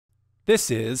This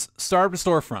is Starved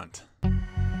Storefront. The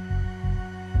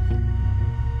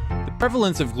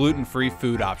prevalence of gluten-free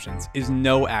food options is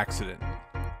no accident.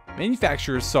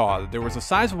 Manufacturers saw that there was a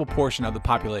sizable portion of the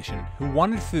population who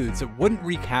wanted foods that wouldn't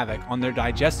wreak havoc on their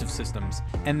digestive systems,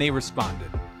 and they responded.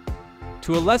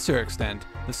 To a lesser extent,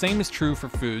 the same is true for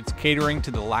foods catering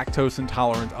to the lactose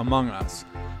intolerant among us,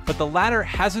 but the latter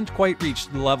hasn't quite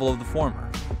reached the level of the former.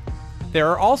 There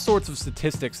are all sorts of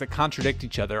statistics that contradict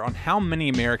each other on how many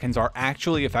Americans are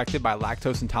actually affected by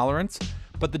lactose intolerance,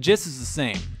 but the gist is the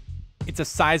same. It's a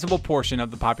sizable portion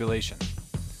of the population.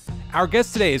 Our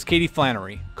guest today is Katy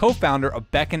Flannery, co-founder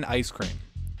of Beckon Ice Cream.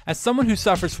 As someone who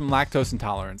suffers from lactose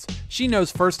intolerance, she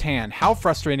knows firsthand how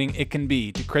frustrating it can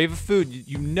be to crave a food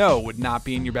you know would not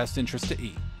be in your best interest to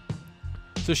eat.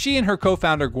 So she and her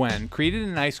co-founder Gwen created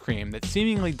an ice cream that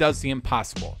seemingly does the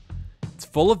impossible. It's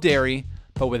full of dairy,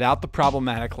 but without the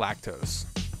problematic lactose.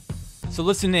 So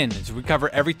listen in as we cover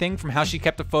everything from how she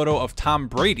kept a photo of Tom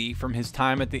Brady from his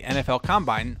time at the NFL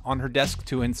Combine on her desk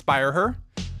to inspire her,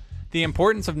 the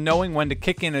importance of knowing when to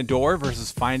kick in a door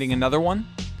versus finding another one,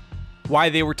 why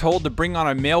they were told to bring on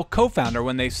a male co-founder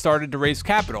when they started to raise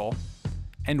capital,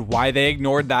 and why they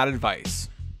ignored that advice.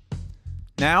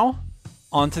 Now,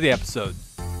 on to the episode.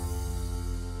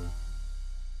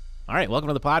 All right, welcome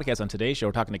to the podcast. On today's show,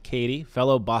 we're talking to Katy,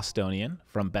 fellow Bostonian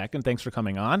from Beckon. Thanks for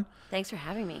coming on. Thanks for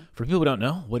having me. For people who don't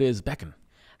know, what is Beckon?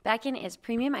 Beckon is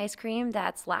premium ice cream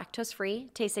that's lactose-free.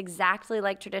 Tastes exactly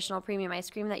like traditional premium ice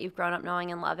cream that you've grown up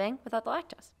knowing and loving without the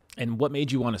lactose. And what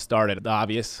made you want to start it? The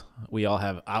obvious. We all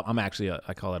have, I'm actually,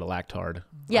 I call it a lactard.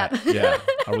 Yep. Yeah.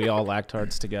 Are we all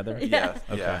lactards together? Yeah.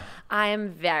 Okay. Yeah. I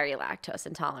am very lactose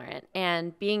intolerant.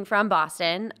 And being from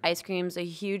Boston, ice cream's a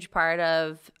huge part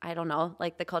of, I don't know,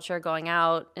 like the culture going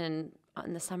out and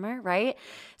in the summer, right?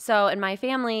 So in my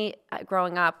family,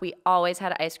 growing up, we always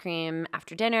had ice cream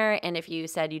after dinner. And if you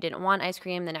said you didn't want ice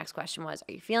cream, the next question was,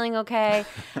 are you feeling okay?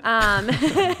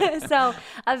 So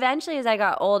eventually, as I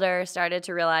got older, started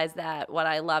to realize that what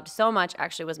I loved so much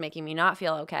actually was making me not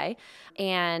feel okay.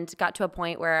 And got to a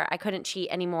point where I couldn't cheat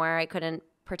anymore. I couldn't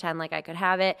pretend like I could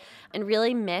have it, and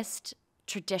really missed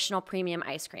traditional premium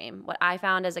ice cream. What I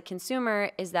found as a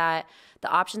consumer is that the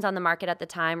options on the market at the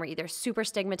time were either super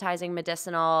stigmatizing,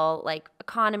 medicinal, like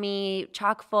economy,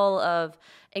 chock full of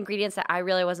ingredients that I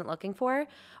really wasn't looking for,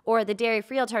 or the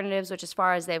dairy-free alternatives, which as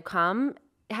far as they've come,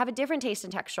 have a different taste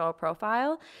and textural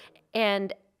profile.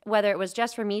 And whether it was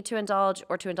just for me to indulge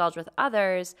or to indulge with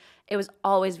others, it was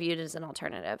always viewed as an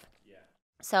alternative.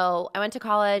 So I went to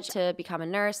college to become a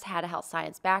nurse, had a health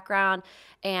science background,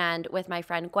 and with my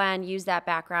friend Gwen, used that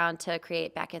background to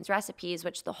create Beckon's recipes,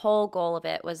 which the whole goal of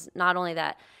it was not only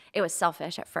that it was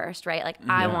selfish at first, right? Like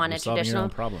I wanted traditional.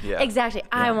 Problem. Yeah. Exactly. Yeah.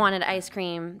 I wanted ice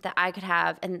cream that I could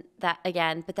have, and that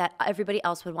again, but that everybody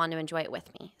else would want to enjoy it with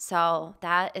me. So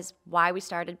that is why we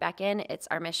started Beckon. It's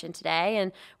our mission today,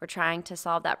 and we're trying to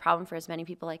solve that problem for as many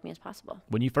people like me as possible.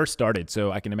 When you first started,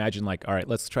 so I can imagine like, all right,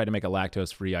 let's try to make a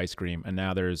lactose-free ice cream. And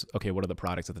now there's, okay, what are the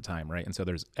products at the time, right? And so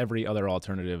there's every other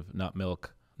alternative, nut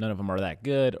milk. None of them are that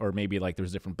good, or maybe like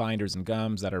there's different binders and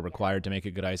gums that are required to make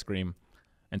a good ice cream.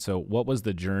 And so what was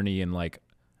the journey in like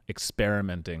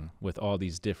experimenting with all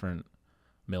these different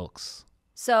milks?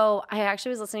 So I actually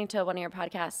was listening to one of your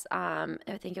podcasts.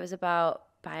 I think it was about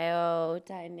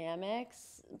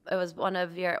biodynamics. It was one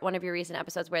of your recent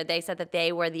episodes where they said that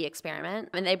they were the experiment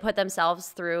and they put themselves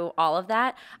through all of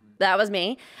that. That was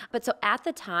me. But so at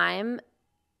the time,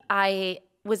 I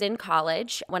was in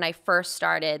college when I first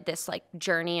started this like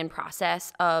journey and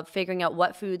process of figuring out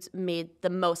what foods made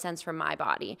the most sense for my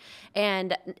body.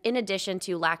 And in addition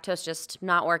to lactose just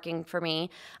not working for me,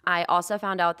 I also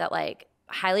found out that like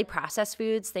highly processed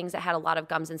foods, things that had a lot of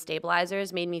gums and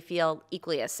stabilizers, made me feel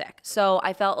equally as sick. So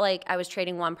I felt like I was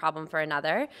trading one problem for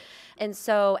another. And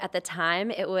so at the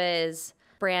time, it was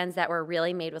brands that were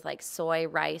really made with like soy,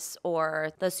 rice, or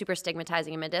the super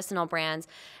stigmatizing and medicinal brands.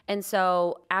 And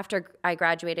so after I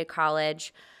graduated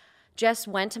college, just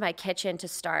went to my kitchen to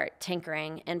start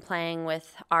tinkering and playing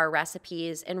with our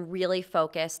recipes and really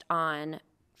focused on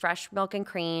fresh milk and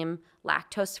cream,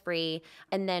 lactose-free,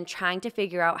 and then trying to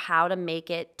figure out how to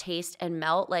make it taste and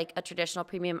melt like a traditional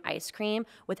premium ice cream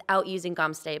without using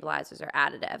gum stabilizers or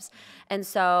additives. And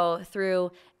so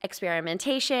through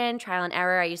experimentation, trial and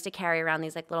error, I used to carry around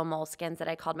these like little moleskins that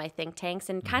I called my think tanks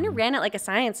and kind of ran it like a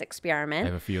science experiment.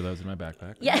 I have a few of those in my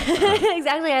backpack. Yeah,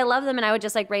 exactly. I love them. And I would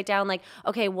just like write down like,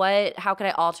 okay, how could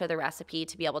I alter the recipe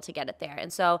to be able to get it there?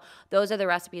 And so those are the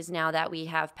recipes now that we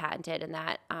have patented and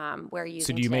that we're using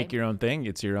So do you today. make your own thing?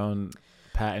 It's your own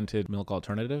patented milk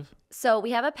alternative? So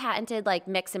we have a patented like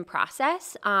mix and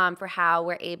process for how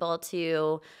we're able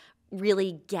to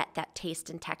really get that taste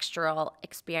and textural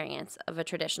experience of a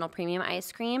traditional premium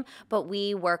ice cream, but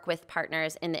we work with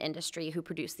partners in the industry who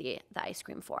produce the ice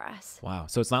cream for us. Wow.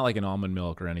 So it's not like an almond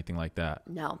milk or anything like that.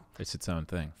 No. It's its own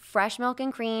thing. Fresh milk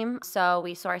and cream. So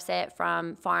we source it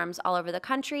from farms all over the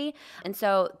country. And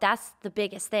so that's the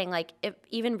biggest thing. Like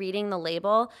even reading the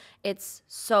label, it's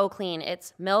so clean.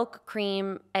 It's milk,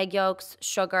 cream, egg yolks,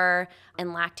 sugar,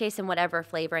 and lactase and whatever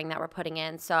flavoring that we're putting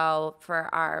in. So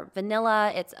for our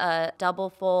vanilla, it's a double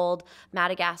fold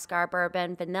Madagascar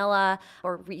bourbon vanilla.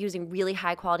 We're using really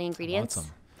high quality ingredients.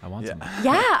 I want some.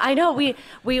 Yeah, I know. We're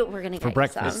gonna get for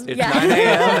breakfast. Some. It's 9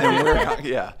 a.m. and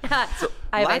we're So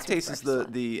I have ice cream lactase is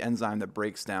the enzyme that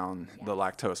breaks down the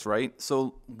lactose, right?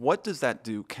 So what does that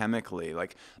do chemically?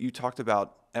 Like you talked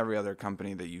about every other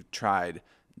company that you tried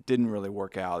didn't really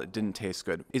work out. It didn't taste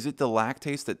good. Is it the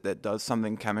lactase that does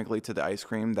something chemically to the ice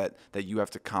cream that you have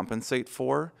to compensate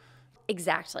for?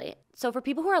 Exactly. So for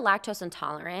people who are lactose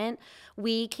intolerant,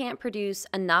 we can't produce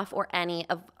enough or any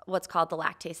of what's called the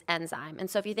lactase enzyme. And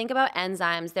so if you think about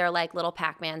enzymes, they're like little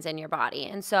Pac-Mans in your body.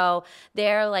 And so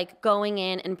they're like going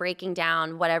in and breaking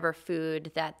down whatever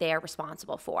food that they're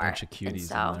responsible for. Bunch of cuties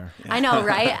in there. I know,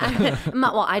 right?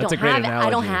 Well, I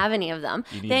don't have any of them.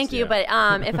 Thank you. Yeah.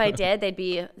 But if I did, they'd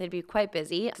be quite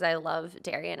busy because I love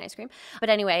dairy and ice cream. But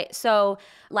anyway, so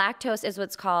lactose is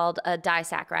what's called a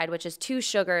disaccharide, which is two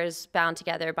sugars bound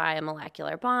together by a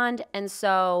molecular bond. And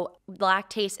so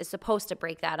lactase is supposed to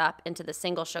break that up into the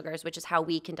single sugars, which is how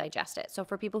we can digest it. So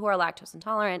for people who are lactose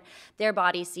intolerant, their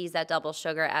body sees that double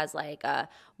sugar as like,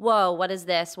 whoa, what is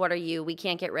this? What are you? We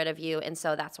can't get rid of you. And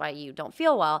so that's why you don't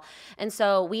feel well. And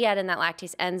so we add in that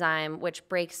lactase enzyme, which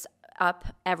breaks up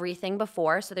everything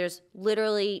before. So there's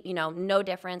literally, no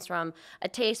difference from a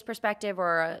taste perspective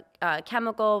or a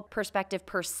chemical perspective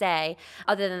per se,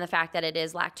 other than the fact that it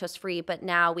is lactose-free. But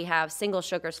now we have single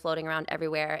sugars floating around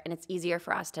everywhere, and it's easier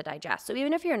for us to digest. So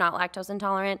even if you're not lactose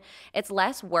intolerant, it's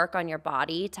less work on your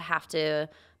body to have to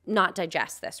not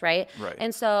digest this, right? Right.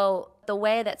 And so the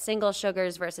way that single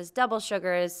sugars versus double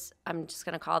sugars, I'm just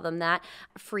going to call them that,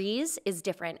 freeze is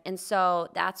different. And so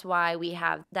that's why we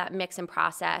have that mix and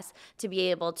process to be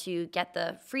able to get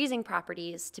the freezing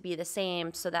properties to be the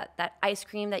same so that that ice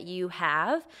cream that you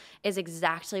have is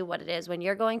exactly what it is. When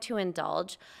you're going to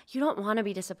indulge, you don't want to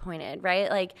be disappointed, right?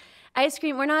 Like ice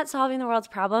cream, we're not solving the world's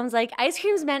problems. Like ice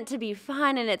cream's meant to be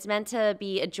fun and it's meant to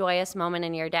be a joyous moment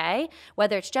in your day,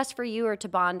 whether it's just for you or to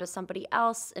bond with somebody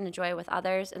else and enjoy it with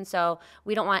others. And so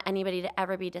we don't want anybody to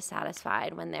ever be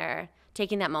dissatisfied when they're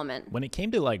taking that moment. When it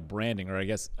came to like branding, or I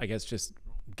guess just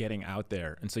getting out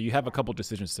there, and so you have a couple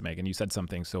decisions to make, and you said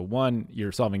something. So one,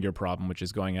 you're solving your problem, which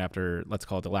is going after, let's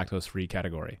call it the lactose-free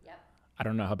category. Yep. I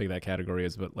don't know how big that category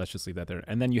is, but let's just leave that there.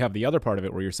 And then you have the other part of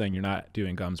it where you're saying you're not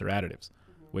doing gums or additives,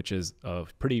 which is a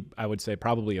pretty, I would say,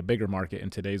 probably a bigger market in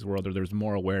today's world, or there's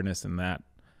more awareness in that.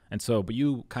 And so, but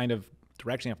you kind of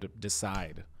directly have to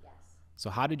decide. Yes. So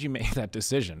how did you make that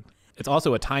decision? It's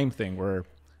also a time thing where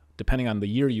depending on the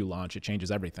year you launch, it changes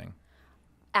everything.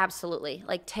 Absolutely.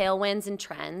 Like tailwinds and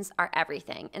trends are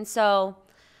everything. And so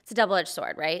it's a double-edged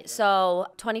sword, right? So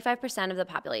 25% of the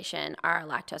population are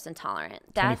lactose intolerant.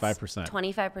 That's 25%.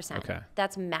 25%. Okay.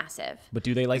 That's massive. But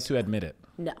do they like to admit it?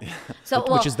 No. So,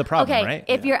 which is the problem, okay, right?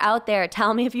 If you're out there,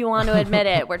 tell me if you want to admit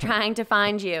it. We're trying to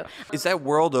find you. Is that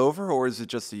world over or is it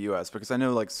just the U.S.? Because I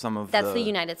know like some of That's the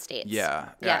United States. Yeah.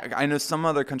 I know some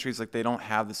other countries, like they don't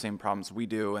have the same problems we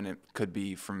do, and it could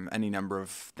be from any number of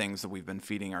things that we've been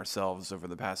feeding ourselves over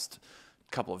the past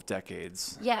couple of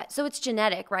decades. Yeah, so it's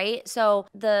genetic, right? So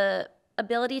the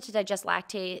ability to digest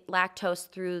lactose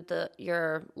through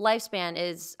your lifespan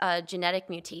is a genetic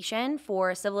mutation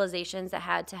for civilizations that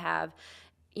had to have,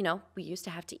 we used to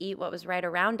have to eat what was right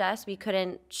around us. We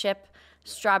couldn't ship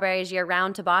strawberries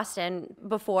year-round to Boston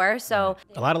before, so...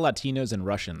 A lot of Latinos and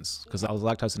Russians, because I was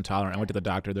lactose intolerant. I went to the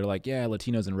doctor. They're like, yeah,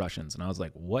 Latinos and Russians. And I was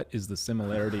like, what is the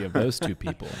similarity of those two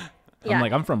people? Yeah. I'm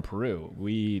like, I'm from Peru.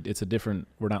 We're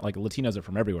not like, Latinos are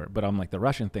from everywhere. But I'm like, the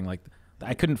Russian thing, like,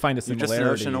 I couldn't find a similarity.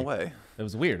 You're just an ocean away. It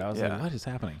was weird. I was like, what is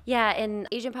happening? Yeah, and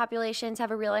Asian populations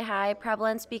have a really high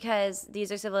prevalence because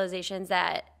these are civilizations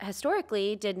that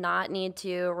historically did not need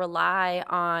to rely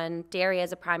on dairy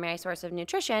as a primary source of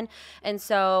nutrition, and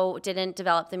so didn't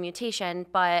develop the mutation.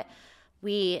 But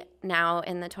we now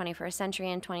in the 21st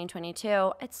century in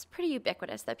 2022, it's pretty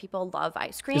ubiquitous that people love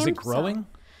ice cream. Is it growing?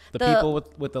 The people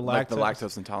with the lactose? Like the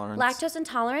lactose intolerance? Lactose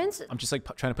intolerance? I'm just like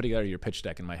trying to put together your pitch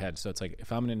deck in my head. So it's like,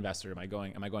 if I'm an investor, am I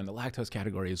going, the lactose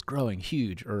category is growing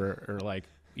huge or like...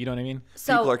 You know what I mean?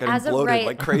 So people are getting bloated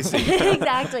like crazy.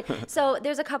 Exactly. So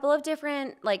there's a couple of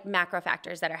different like macro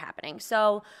factors that are happening.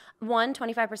 So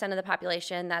 25% of the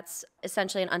population, that's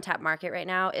essentially an untapped market right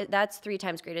now. That's 3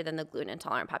 times greater than the gluten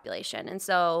intolerant population. And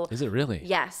so Is it really?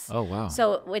 Yes. Oh, wow.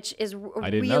 So which is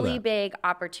a didn't know really that. big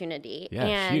opportunity. Yeah,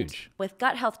 and huge. with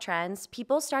gut health trends,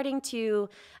 people starting to,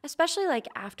 especially like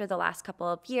after the last couple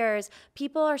of years,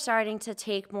 people are starting to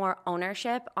take more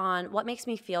ownership on what makes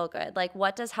me feel good. Like,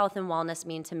 what does health and wellness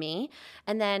mean to me?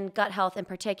 And then gut health in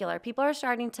particular, people are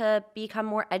starting to become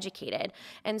more educated.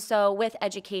 And so with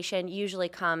education usually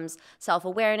comes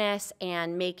self-awareness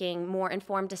and making more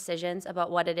informed decisions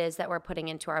about what it is that we're putting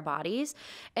into our bodies.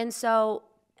 And so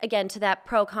again, to that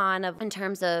pro-con of in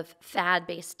terms of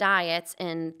fad-based diets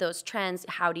and those trends,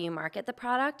 how do you market the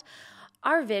product?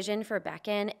 Our vision for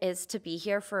Beckon is to be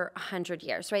here for 100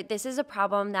 years, right? This is a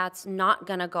problem that's not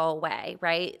gonna go away,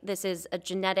 right? This is a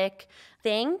genetic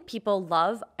thing. People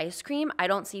love ice cream. I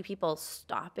don't see people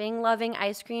stopping loving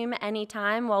ice cream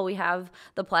anytime while we have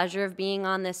the pleasure of being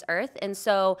on this earth. And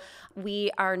so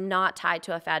we are not tied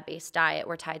to a fad-based diet.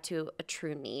 We're tied to a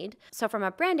true need. So from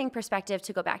a branding perspective,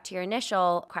 to go back to your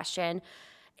initial question,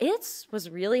 it was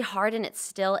really hard, and it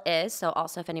still is. So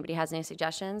also, if anybody has any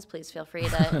suggestions, please feel free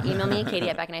to email me,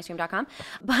 katie@beckonicecream.com.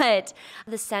 But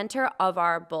the center of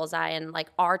our bullseye and like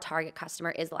our target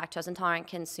customer is the lactose intolerant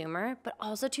consumer, but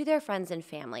also to their friends and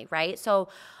family, right? So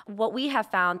what we have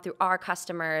found through our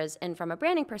customers, and from a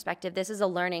branding perspective, this is a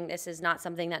learning. This is not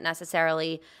something that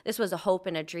necessarily, this was a hope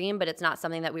and a dream, but it's not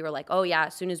something that we were like, oh yeah,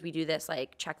 as soon as we do this,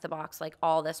 like check the box, like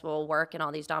all this will work and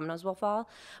all these dominoes will fall.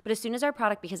 But as soon as our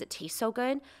product, because it tastes so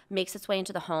good, makes its way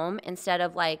into the home, instead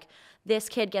of like this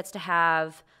kid gets to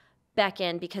have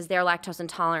Beckon because they're lactose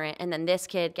intolerant, and then this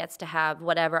kid gets to have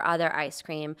whatever other ice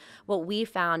cream. What we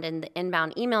found in the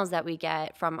inbound emails that we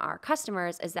get from our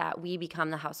customers is that we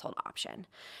become the household option.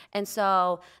 And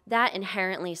so that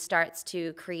inherently starts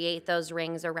to create those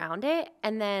rings around it.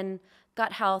 And then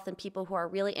gut health and people who are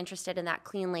really interested in that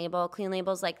clean label. Clean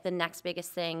label is like the next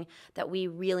biggest thing that we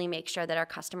really make sure that our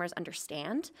customers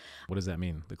understand. What does that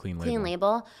mean, the clean label? Clean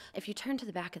label. If you turn to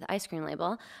the back of the ice cream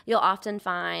label, you'll often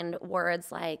find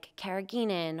words like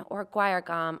carrageenan or guar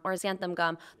gum or xanthan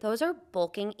gum. Those are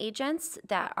bulking agents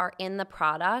that are in the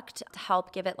product to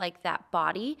help give it like that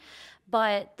body.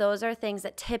 But those are things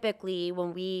that typically,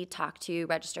 when we talk to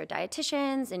registered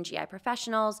dietitians and GI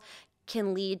professionals,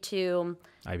 can lead to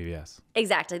IBS.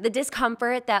 Exactly. The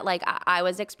discomfort that like I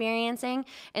was experiencing.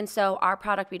 And so our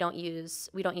product, we don't use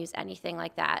anything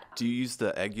like that. Do you use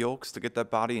the egg yolks to get that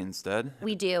body instead?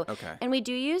 We do. Okay. And we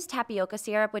do use tapioca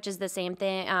syrup, which is the same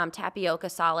thing, tapioca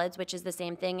solids, which is the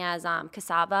same thing as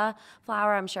cassava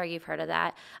flour. I'm sure you've heard of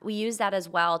that. We use that as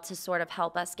well to sort of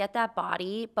help us get that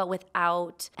body, but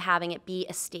without having it be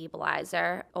a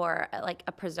stabilizer or like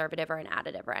a preservative or an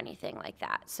additive or anything like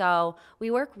that. So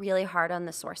we work really hard on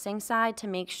the sourcing side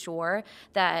to make sure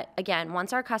that, again,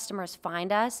 once our customers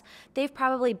find us, they've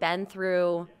probably been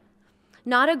through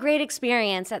not a great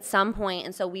experience at some point,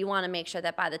 and so we want to make sure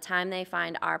that by the time they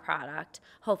find our product,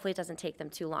 hopefully it doesn't take them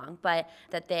too long, but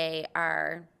that they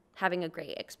are having a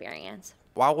great experience.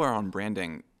 While we're on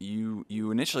branding, you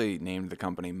initially named the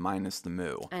company Minus the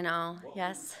Moo. I know,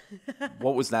 yes.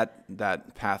 What was that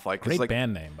path like? 'Cause, Great like,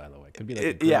 band name, by the way. Could be like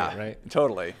a great, yeah, right?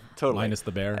 Totally. Minus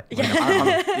the bear.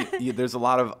 There's a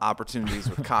lot of opportunities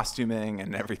with costuming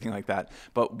and everything like that.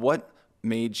 But what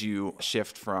made you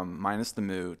shift from Minus the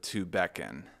Moo to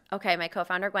Beckon? Okay, my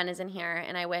co-founder Gwen is in here,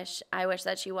 and I wish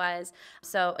that she was.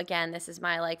 So again, this is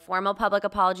my like formal public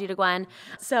apology to Gwen.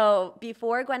 So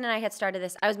before Gwen and I had started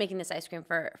this, I was making this ice cream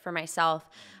for myself.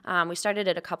 We started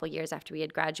it a couple years after we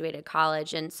had graduated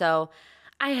college, and so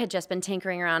I had just been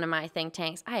tinkering around in my think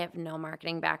tanks. I have no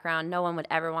marketing background. No one would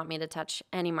ever want me to touch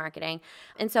any marketing.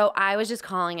 And so I was just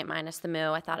calling it Minus the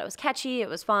Moo. I thought it was catchy. It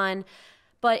was fun.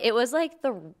 But it was like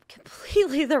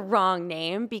completely the wrong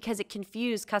name because it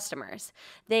confused customers.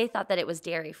 They thought that it was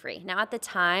dairy-free. Now, at the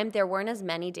time, there weren't as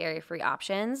many dairy-free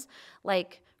options.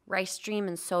 Like Rice Dream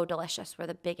and So Delicious were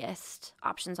the biggest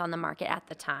options on the market at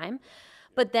the time.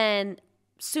 But then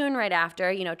soon right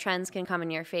after, trends can come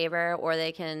in your favor or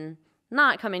they can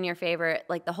not come in your favor.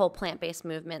 Like the whole plant-based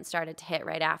movement started to hit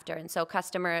right after. And so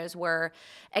customers were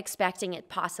expecting it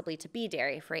possibly to be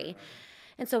dairy-free.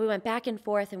 And so we went back and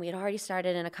forth, and we had already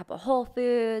started in a couple Whole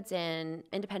Foods and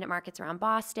independent markets around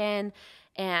Boston.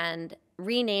 And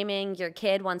renaming your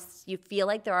kid once you feel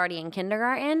like they're already in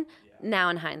kindergarten, now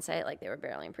in hindsight, like they were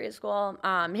barely in preschool,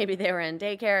 maybe they were in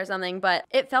daycare or something, but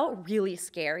it felt really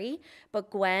scary. But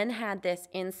Gwen had this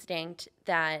instinct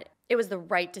that it was the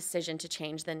right decision to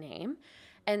change the name.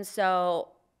 And so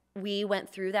we went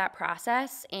through that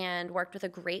process and worked with a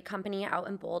great company out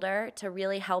in Boulder to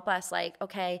really help us like,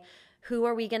 okay, who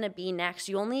are we going to be next?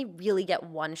 You only really get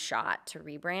one shot to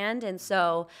rebrand. And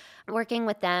so working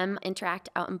with them, Interact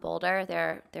out in Boulder,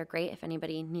 they're great if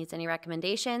anybody needs any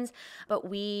recommendations. But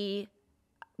we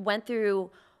went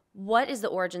through, what is the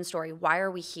origin story? Why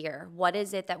are we here? What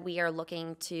is it that we are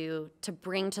looking to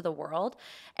bring to the world?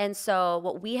 And so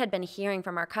what we had been hearing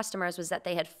from our customers was that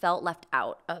they had felt left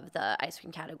out of the ice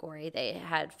cream category. They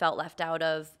had felt left out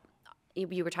of,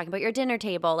 you were talking about your dinner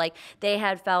table, like they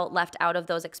had felt left out of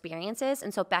those experiences.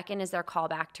 And so Beckon is their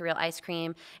callback to real ice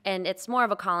cream. And it's more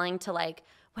of a calling to like,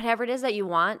 whatever it is that you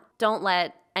want, don't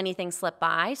let anything slip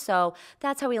by. So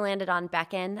that's how we landed on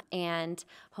Beckon, and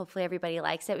hopefully everybody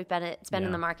likes it. It's been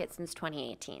in the market since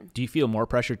 2018. Do you feel more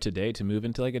pressure today to move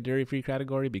into like a dairy-free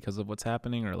category because of what's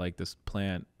happening, or like this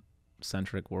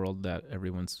plant-centric world that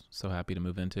everyone's so happy to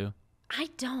move into? I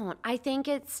don't. I think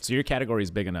it's... So your category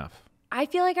is big enough? I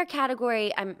feel like our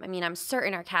category, I'm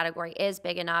certain our category is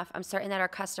big enough. I'm certain that our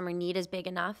customer need is big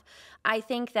enough. I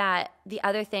think that the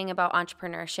other thing about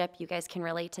entrepreneurship, you guys can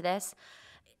relate to this,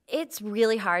 it's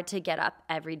really hard to get up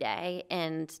every day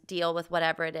and deal with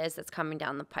whatever it is that's coming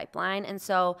down the pipeline. And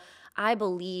so I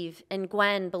believe, and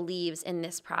Gwen believes in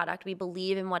this product. We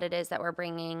believe in what it is that we're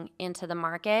bringing into the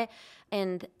market.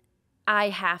 And I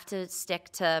have to stick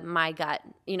to my gut,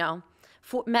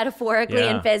 metaphorically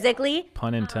and physically.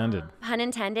 Pun intended. Pun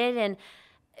intended. And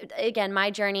again,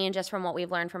 my journey, and just from what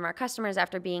we've learned from our customers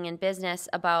after being in business,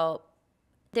 about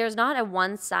there's not a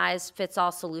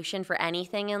one-size-fits-all solution for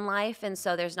anything in life, and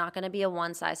so there's not going to be a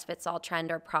one-size-fits-all trend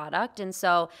or product. And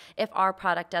so if our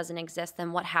product doesn't exist,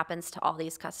 then what happens to all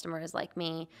these customers like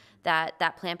me that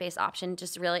plant-based option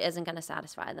just really isn't going to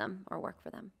satisfy them or work for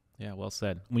them? Yeah, well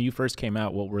said. When you first came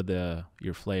out, what were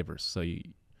your flavors? So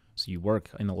you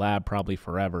work in the lab probably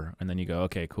forever, and then you go,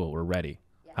 okay, cool, we're ready.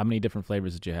 Yeah. How many different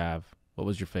flavors did you have? What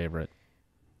was your favorite?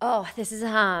 Oh, this is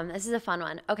a fun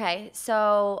one. Okay,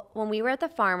 so when we were at the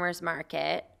farmers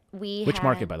market, Which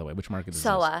market, by the way? Which market is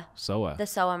SOA. this? SOA. The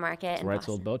SOA market. That's in where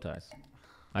Boston. I sold bow ties.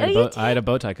 I had a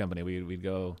bow tie company. We'd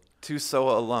go. 2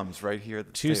 SOA alums right here at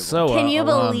the table. SOA Can you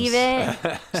alums. believe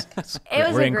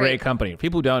it? We're in great company.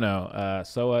 People who don't know,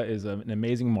 SOA is an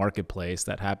amazing marketplace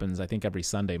that happens, I think, every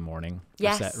Sunday morning.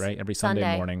 Yes, right? Every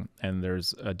Sunday morning. And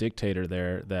there's a dictator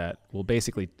there that will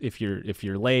basically, if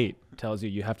you're late, tells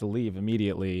you have to leave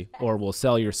immediately, or will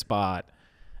sell your spot.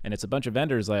 And it's a bunch of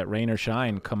vendors that rain or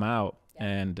shine come out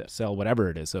and sell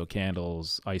whatever it is. So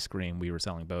candles, ice cream. We were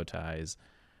selling bow ties.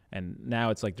 And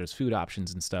now it's like there's food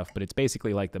options and stuff, but it's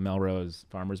basically like the Melrose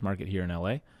Farmers Market here in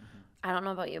LA. I don't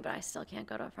know about you, but I still can't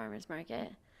go to a farmer's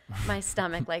market. My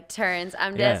stomach turns.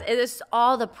 It's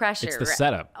all the pressure. It's the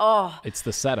setup. Oh, it's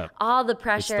the setup. All the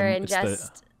pressure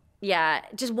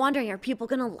just wondering, are people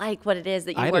going to like what it is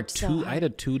that you worked so hard? I had a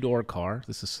 2-door car.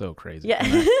 This is so crazy.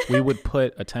 Yeah. We would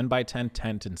put a 10 by 10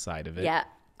 tent inside of it. Yeah.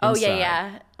 Oh,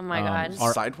 yeah. Oh, my God.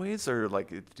 Sideways, or like,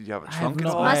 did you have a trunk at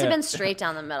all? Must have been straight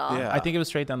down the middle. Yeah. I think it was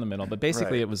straight down the middle. But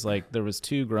basically, It was like there was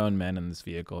 2 grown men in this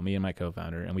vehicle, me and my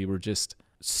co-founder, and we were just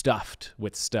stuffed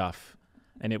with stuff.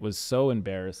 And it was so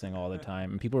embarrassing all the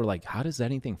time. And people were like, how does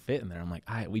anything fit in there? I'm like,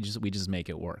 we just make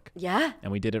it work. Yeah.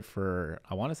 And we did it for,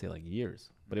 I want to say like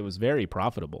years. But it was very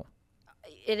profitable.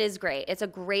 It is great. It's a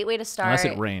great way to start. Unless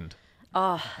it rained.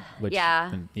 Oh, which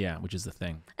is the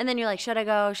thing. And then you're like, should I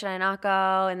go? Should I not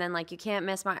go? And then you can't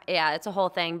miss it's a whole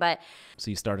thing. But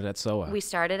so you started at SOA. We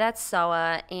started at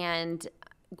SOA, and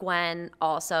Gwen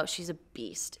also, she's a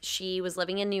beast. She was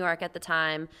living in New York at the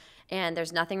time, and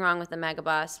there's nothing wrong with the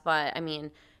megabus, but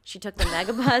she took the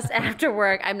megabus after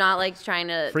work. I'm not trying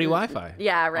to... Free Wi-Fi.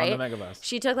 Yeah, right? On the megabus.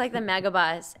 She took the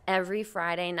megabus every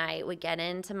Friday night, would get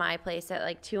into my place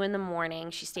at 2 in.the morning.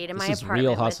 She stayed in my apartment. This is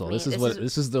real hustle. With me.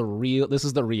 This is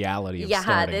the reality of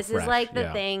starting this fresh. Is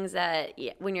the things that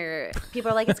when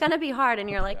people are like, it's going to be hard. And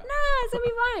you're like, nah, it's going to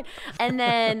be fine. And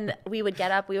then we would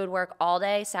get up, we would work all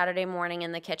day Saturday morning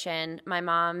in the kitchen. My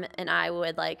mom and I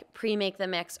would pre-make the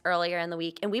mix earlier in the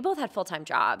week. And we both had full-time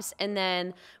jobs. And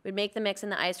then we'd make the mix in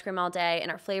the ice cream all day,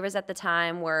 and our flavors at the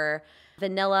time were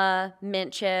vanilla,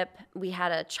 mint chip. We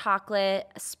had a chocolate,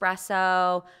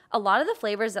 espresso, a lot of the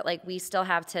flavors that we still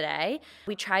have today.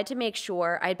 We tried to make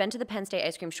sure, I had been to the Penn State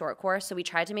ice cream short course, so we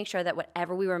tried to make sure that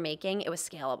whatever we were making, it was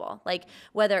scalable.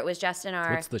 Whether it was just in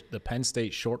our... What's the Penn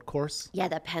State short course? Yeah,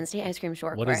 the Penn State ice cream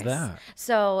short course. What is that?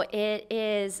 So it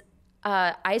is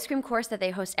ice cream course that they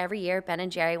host every year. Ben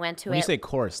and Jerry went to when it. You say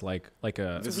course, like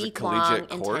a this is a week-long collegiate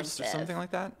course intensive. or something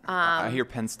like that? I hear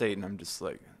Penn State and I'm just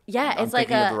like, Yeah, I'm it's like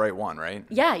thinking of the right one, right?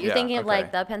 Yeah, you're thinking of okay.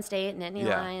 like the Penn State Nittany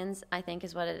Yeah. Lions, I think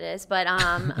is what it is. But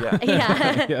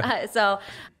Yeah. so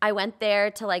I went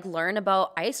there to like learn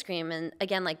about ice cream, and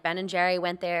again, like Ben and Jerry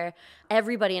went there.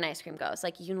 Everybody in ice cream goes.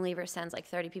 Like Unilever sends like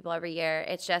 30 people every year.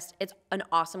 It's an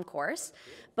awesome course.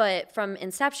 But from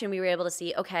inception, we were able to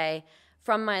see, okay,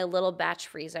 from my little batch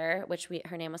freezer, which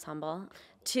her name was Humble,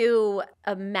 to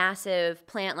a massive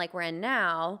plant like we're in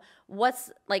now,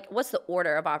 what's the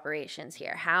order of operations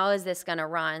here? How is this going to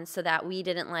run so that we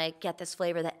didn't like get this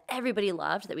flavor that everybody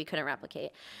loved that we couldn't replicate?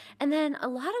 And then a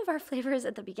lot of our flavors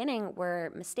at the beginning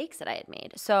were mistakes that I had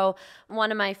made. So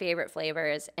one of my favorite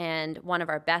flavors and one of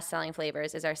our best-selling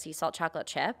flavors is our sea salt chocolate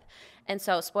chip. And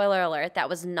so spoiler alert, that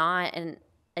was not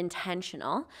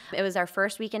intentional. It was our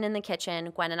first weekend in the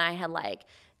kitchen. Gwen and I had like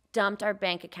dumped our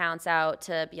bank accounts out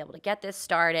to be able to get this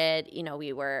started. You know,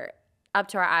 we were up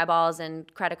to our eyeballs in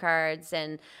credit cards,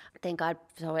 and thank God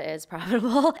so it is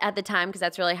profitable at the time, because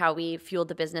that's really how we fueled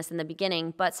the business in the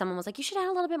beginning. But someone was like, you should add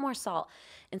a little bit more salt.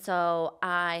 And so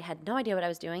I had no idea what I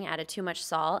was doing, added too much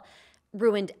salt,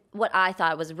 ruined what I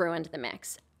thought was ruined the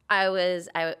mix.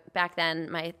 Back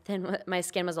then my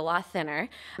skin was a lot thinner.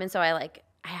 And so I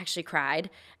actually cried,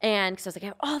 and because I was like, I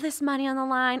have all this money on the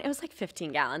line. It was like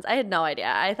 15 gallons. I had no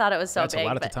idea. I thought it was so big. That's a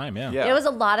lot at the time, yeah. It was a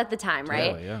lot at the time,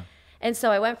 right? Really, yeah. And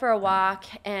so I went for a walk,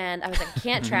 and I was like, I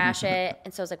can't trash it.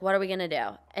 And so I was like, what are we going to do?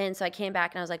 And so I came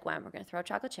back, and I was like, Gwen, we're going to throw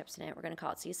chocolate chips in it. We're going to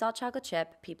call it sea salt chocolate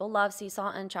chip. People love sea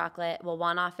salt and chocolate. We'll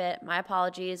one-off it. My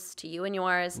apologies to you and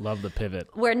yours. Love the pivot.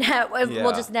 We'll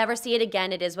just never see it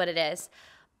again. It is what it is.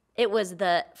 It was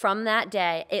from that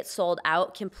day, it sold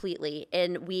out completely.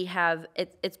 And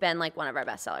it's been like one of our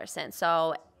best sellers since.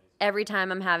 So every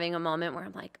time I'm having a moment where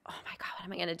I'm like, oh my God, what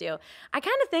am I going to do? I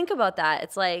kind of think about that.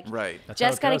 It's like, right.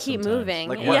 Just got to keep moving.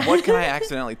 Like, what can I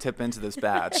accidentally tip into this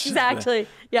batch? Exactly.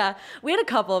 Yeah. We had a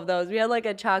couple of those. We had like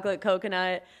a chocolate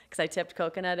coconut, because I tipped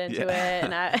coconut into it.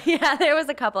 And there was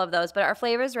a couple of those. But our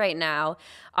flavors right now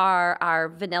are our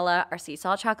vanilla, our sea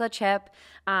salt chocolate chip.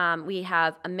 We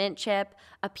have a mint chip,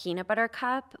 a peanut butter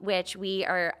cup, which we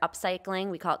are upcycling.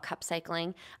 We call it cup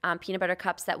cycling. Peanut butter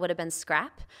cups that would have been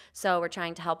scrap. So we're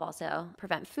trying to help also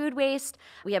prevent food waste.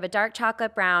 We have a dark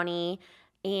chocolate brownie.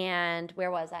 And where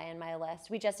was I in my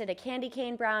list? We just did a candy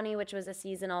cane brownie, which was a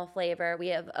seasonal flavor. We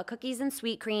have a cookies and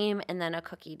sweet cream, and then a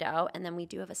cookie dough. And then we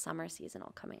do have a summer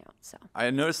seasonal coming out. So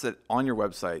I noticed that on your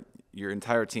website, your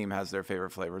entire team has their favorite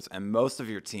flavors, and most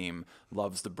of your team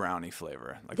loves the brownie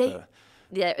flavor.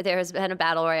 There's been a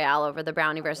battle royale over the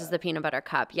brownie versus the peanut butter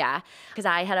cup. Yeah, because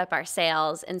I head up our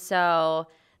sales, and so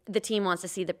the team wants to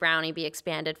see the brownie be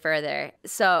expanded further.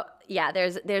 So yeah,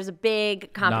 there's a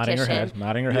big competition.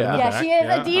 Nodding her head. Yeah. In the back. She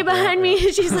is a D behind me.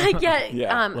 She's like,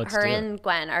 Yeah, her and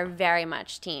Gwen are very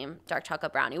much team dark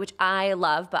chocolate brownie, which I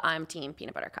love, but I'm team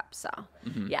peanut butter cup. So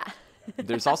yeah.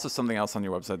 There's also something else on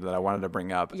your website that I wanted to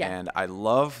bring up, and I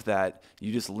love that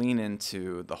you just lean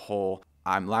into the whole,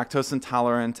 I'm lactose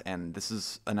intolerant, and this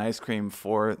is an ice cream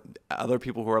for other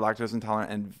people who are lactose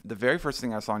intolerant. And the very first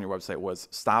thing I saw on your website was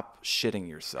stop shitting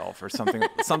yourself, or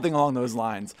something along those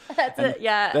lines. That's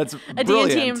That's a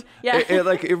brilliant. team. Yeah.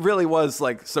 It really was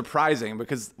like surprising,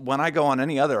 because when I go on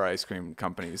any other ice cream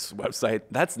company's website,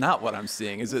 that's not what I'm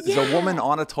seeing. Is a woman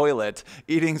on a toilet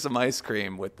eating some ice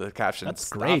cream with the caption, That's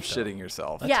 "Stop great, shitting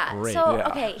yourself." great. So Yeah.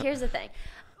 okay, here's the thing.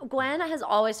 Gwen has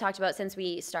always talked about, since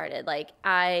we started, like,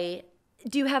 I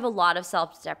do have a lot of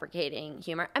self-deprecating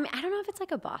humor. I mean, I don't know if it's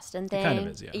like a Boston thing. It kind of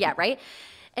is, yeah. Yeah, right?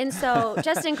 And so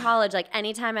just in college, like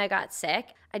anytime I got sick,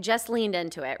 I just leaned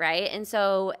into it, right?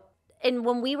 And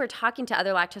when we were talking to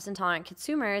other lactose intolerant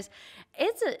consumers,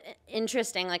 it's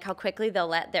interesting like how quickly they'll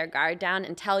let their guard down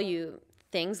and tell you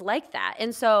things like that.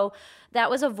 And so that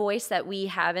was a voice that we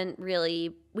hadn't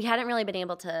really been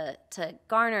able to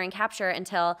garner and capture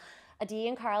until Adi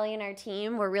and Carly and our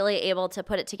team were really able to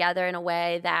put it together in a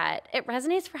way that it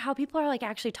resonates for how people are like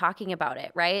actually talking about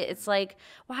it, right? It's like,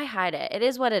 why hide it? It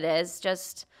is what it is.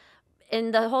 Just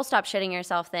in the whole stop shitting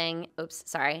yourself thing. Oops,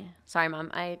 sorry, Mom.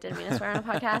 I didn't mean to swear on a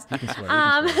podcast.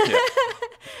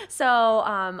 So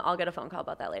I'll get a phone call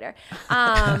about that later.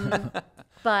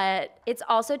 But it's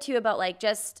also too about like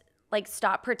just like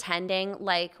stop pretending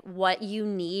like what you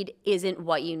need isn't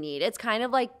what you need. It's kind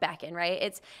of like Beckon, right?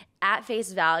 It's at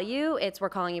face value, we're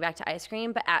calling you back to ice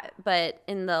cream, but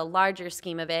in the larger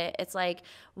scheme of it, it's like,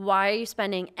 why are you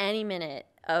spending any minute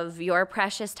of your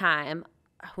precious time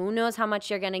who knows how much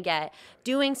you're going to get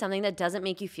doing something that doesn't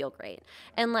make you feel great.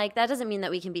 And like, that doesn't mean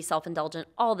that we can be self-indulgent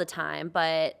all the time,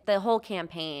 but the whole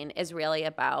campaign is really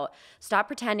about stop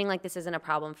pretending like this isn't a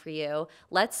problem for you.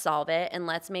 Let's solve it. And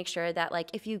let's make sure that like,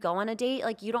 if you go on a date,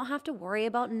 like you don't have to worry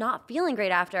about not feeling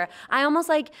great after. I almost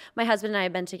like, my husband and I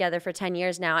have been together for 10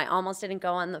 years now. I almost didn't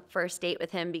go on the first date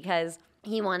with him because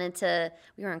he wanted to,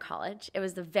 we were in college. It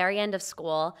was the very end of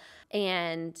school,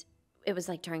 and it was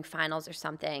like during finals or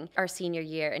something, our senior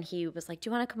year. And he was like, do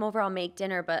you want to come over? I'll make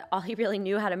dinner. But all he really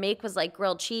knew how to make was like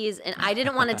grilled cheese. And I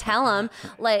didn't want to tell him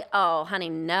like, oh, honey,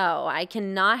 no, I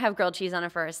cannot have grilled cheese on a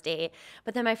first date.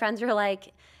 But then my friends were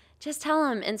like, just tell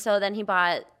him. And so then he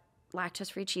bought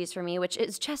lactose-free cheese for me, which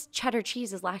is just cheddar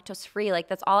cheese is lactose-free. Like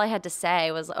that's all I had to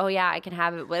say was, oh yeah, I can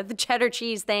have it with cheddar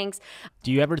cheese. Thanks.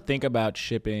 Do you ever think about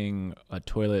shipping a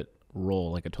toilet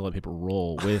roll, like a toilet paper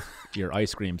roll with your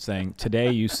ice cream saying, today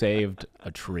you saved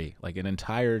a tree, like an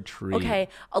entire tree? Okay,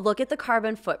 I'll look at the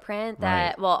carbon footprint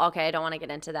that, Right. Well, okay, I don't want to get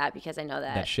into that because I know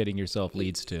That shitting yourself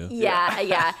leads to.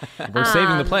 Yeah. We're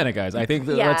saving the planet, guys. I think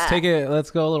that let's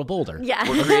go a little bolder. Yeah.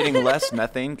 We're creating less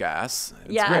methane gas.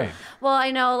 It's yeah. great. Well,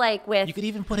 I know like with. You could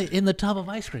even put it in the tub of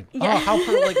ice cream. Yeah. Oh,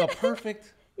 how like a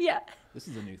perfect. Yeah. This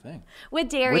is a new thing. With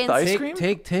dairy With and ice cream?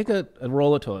 Take a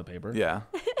roll of toilet paper. Yeah.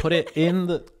 Put it in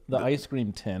the ice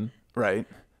cream tin. Right.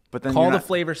 But then Call you're the not-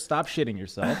 flavor, stop shitting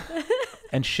yourself,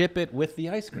 and ship it with the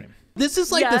ice cream. This is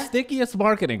like the Yeah. stickiest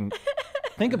marketing.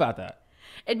 Think about that.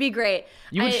 It'd be great.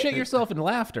 You would shit yourself in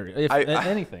laughter if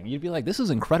anything. You'd be like, this is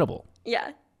incredible.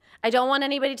 Yeah. I don't want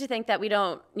anybody to think that we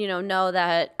don't, know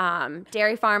that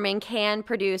dairy farming can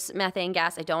produce methane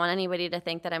gas. I don't want anybody to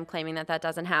think that I'm claiming that that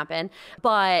doesn't happen.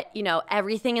 But,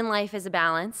 everything in life is a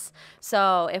balance.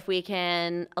 So if we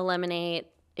can eliminate,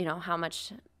 how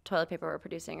much toilet paper we're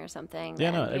producing or something.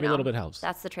 Yeah, then, no, every little bit helps.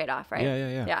 That's the trade-off, right?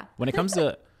 Yeah. When it comes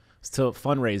to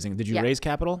fundraising, did you Yeah. raise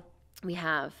capital? We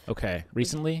have. Okay.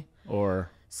 Recently? Or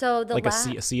So the like a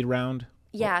seed round?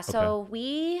 Yeah, Okay. so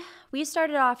we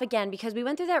started off again because we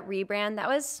went through that rebrand. That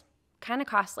was kind of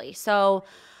costly. So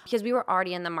because we were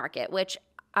already in the market,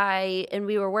 and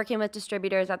we were working with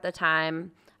distributors at the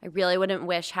time. I really wouldn't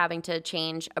wish having to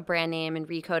change a brand name and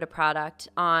recode a product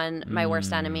on my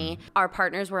worst enemy. Our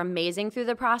partners were amazing through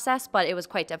the process, but it was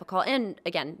quite difficult and,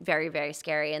 again, very, very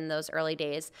scary in those early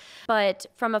days. But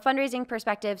from a fundraising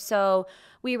perspective, so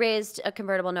we raised a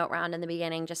convertible note round in the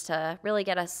beginning just to really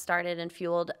get us started and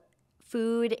fueled.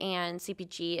 Food and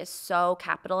CPG is so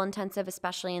capital intensive,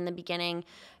 especially in the beginning.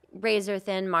 Razor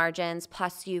thin margins,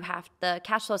 plus you have the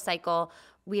cash flow cycle.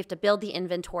 We have to build the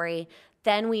inventory,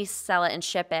 then we sell it and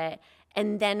ship it,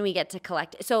 and then we get to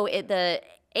collect it. So the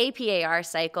APAR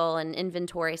cycle and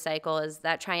inventory cycle is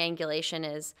that triangulation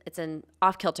it's an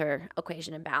off-kilter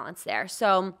equation and balance there.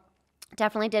 So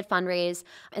definitely did fundraise,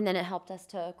 and then it helped us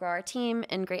to grow our team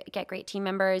and get great team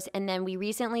members. And then we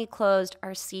recently closed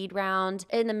our seed round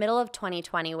in the middle of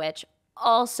 2020, which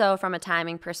also from a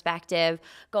timing perspective,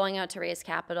 going out to raise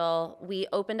capital, we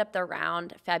opened up the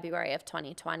round February of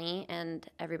 2020, and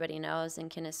everybody knows and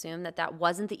can assume that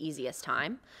wasn't the easiest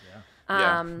time.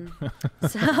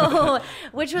 So,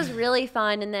 which was really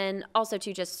fun. And then also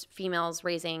too, just females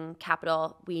raising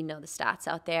capital. We know the stats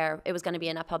out there. It was going to be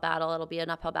an uphill battle. It'll be an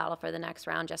uphill battle for the next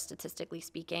round, just statistically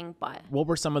speaking. But what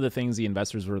were some of the things the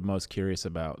investors were most curious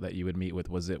about that you would meet with?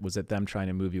 Was it them trying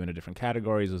to move you into different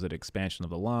categories? Was it expansion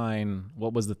of the line?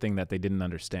 What was the thing that they didn't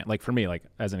understand? Like for me, like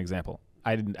as an example,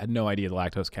 I had no idea the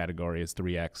lactose category is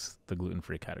 3x the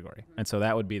gluten-free category. And so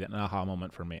that would be an aha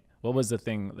moment for me. What was the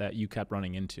thing that you kept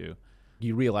running into?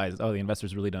 You realized, the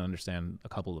investors really don't understand a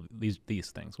couple of these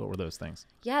things. What were those things?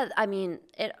 Yeah, I mean,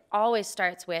 it always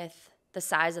starts with the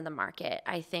size of the market,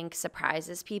 I think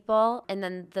surprises people. And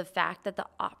then the fact that the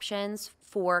options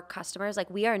for customers, like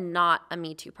we are not a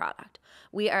Me Too product.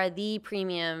 We are the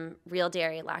premium real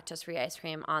dairy lactose-free ice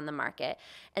cream on the market.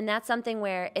 And that's something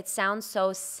where it sounds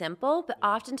so simple, but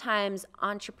oftentimes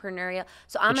entrepreneurial.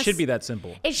 So it should be that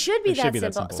simple. It should be that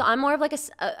simple. So I'm more of like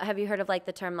have you heard of like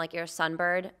the term like you're a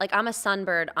sunbird? Like I'm a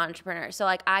sunbird entrepreneur. So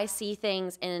like I see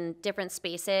things in different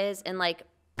spaces and like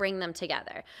bring them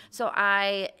together. So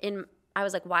I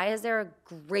was like, why is there a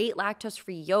great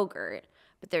lactose-free yogurt,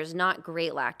 but there's not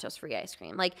great lactose-free ice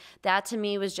cream? Like that to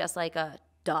me was just like a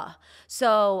duh.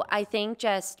 So I think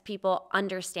just people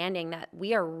understanding that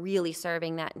we are really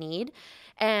serving that need.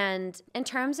 And in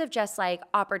terms of just like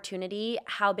opportunity,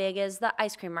 how big is the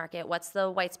ice cream market? What's the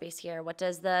white space here? What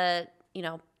does the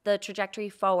trajectory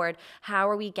forward? How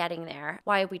are we getting there?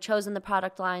 Why have we chosen the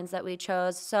product lines that we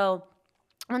chose? So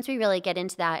once we really get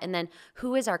into that, and then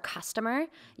who is our customer?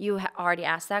 You already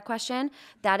asked that question.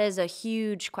 That is a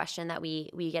huge question that we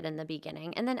get in the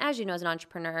beginning. And then, as you know, as an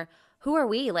entrepreneur, who are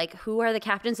we? Like, who are the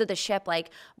captains of the ship?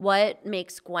 Like, what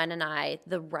makes Gwen and I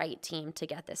the right team to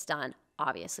get this done?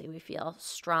 Obviously, we feel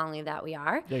strongly that we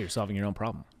are. Yeah, you're solving your own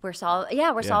problem. We're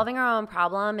solving our own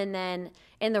problem. And then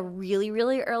in the really,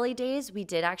 really early days, we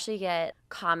did actually get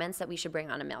comments that we should bring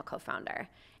on a male co-founder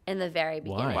in the very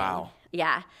beginning. Why? Wow.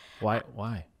 Yeah.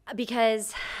 Why?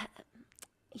 Because,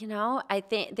 you know, I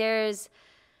think there's,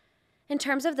 in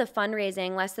terms of the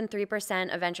fundraising, less than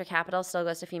 3% of venture capital still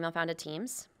goes to female-founded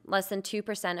teams. Less than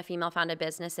 2% of female-founded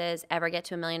businesses ever get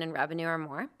to $1 million in revenue or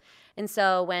more. And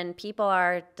so when people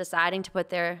are deciding to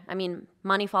put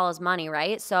money follows money,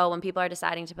 right? So when people are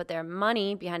deciding to put their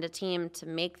money behind a team to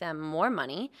make them more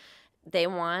money, they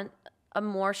want a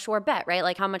more sure bet, right?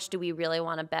 Like, how much do we really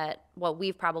want to bet what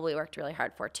we've probably worked really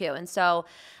hard for too? And so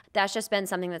that's just been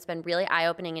something that's been really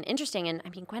eye-opening and interesting. And I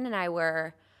mean, Gwen and I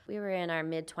we were in our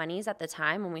mid-20s at the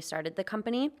time when we started the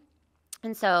company.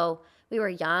 And so we were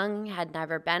young, had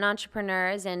never been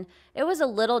entrepreneurs, and it was a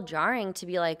little jarring to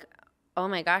be like, oh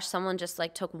my gosh, someone just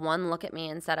like took one look at me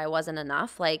and said I wasn't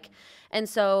enough. And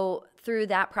so through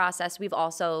that process, we've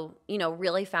also, you know,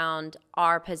 really found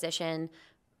our position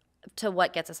to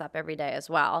what gets us up every day as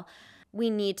well. We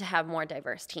need to have more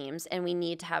diverse teams, and we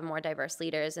need to have more diverse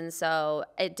leaders. And so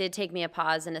it did take me a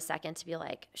pause and a second to be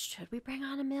like, should we bring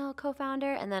on a male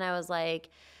co-founder? And then I was like,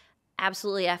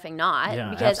 absolutely effing not. Yeah,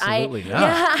 because absolutely not.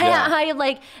 I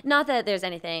like, not that there's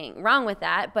anything wrong with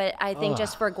that, but I think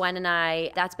just for Gwen and I,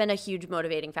 that's been a huge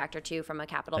motivating factor too from a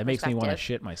capital That perspective. makes me want to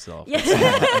shit myself.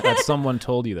 That someone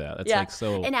told you that. That's like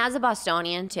so. And as a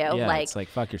Bostonian too, Yeah, like, it's like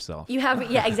fuck yourself. you have,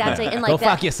 exactly. And like Go that,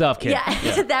 fuck yourself, kid.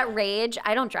 Yeah, that rage.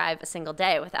 I don't drive a single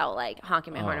day without like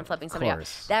honking my horn and flipping somebody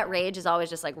course. off. That rage is always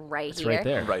just like right here. right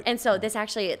there. Right. And so this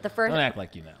actually, the first. Don't act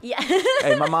like you know. Yeah.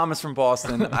 Hey, my mom is from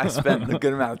Boston. I spent a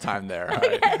good amount of time there. All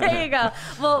right. There you go.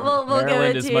 We'll give Maryland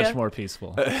it is to much you. more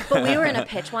peaceful. But we were in a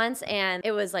pitch once, and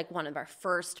it was like one of our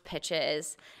first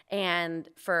pitches. And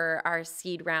for our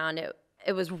seed round,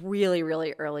 it was really,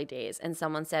 really early days. And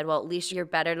someone said, well, at least you're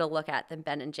better to look at than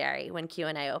Ben and Jerry when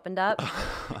Q&A opened up.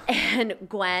 And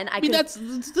Gwen, I mean, That's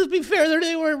to be fair,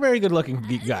 they were very good looking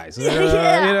guys.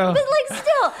 yeah, You know? but like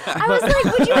still, I was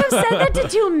like, would you have said that to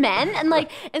two men?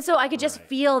 And so I could just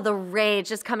feel the rage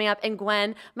just coming up. And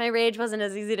Gwen, my rage wasn't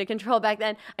as easy to control back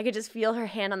then. I could just feel her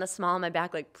hand on the small of my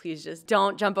back, like, please just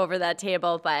don't jump over that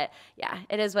table. But yeah,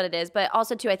 it is what it is. But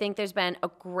also too, I think there's been a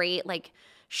great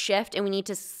shift, and we need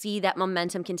to see that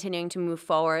momentum continuing to move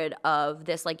forward of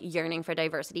this yearning for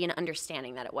diversity and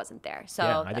understanding that it wasn't there. So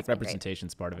yeah, I think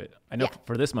representation's part of it. I know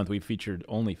for this month we've featured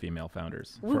only female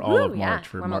founders for all of March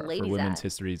for Women's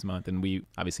History Month, and we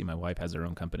obviously my wife has her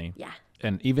own company. Yeah.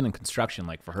 And even in construction,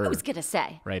 like for her, I was gonna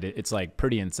say, right? It's like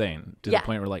pretty insane to the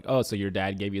point where like, oh, so your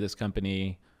dad gave you this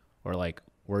company, or like,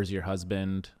 where's your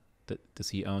husband? Does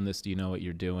he own this? Do you know what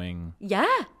you're doing?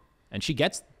 Yeah. And she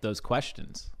gets those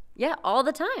questions. Yeah, all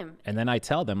the time. And then I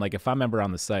tell them, like, if I'm ever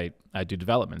on the site, I do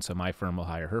development, so my firm will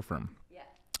hire her firm. Yeah.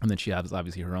 And then she has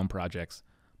obviously her own projects,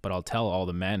 but I'll tell all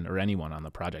the men or anyone on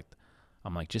the project,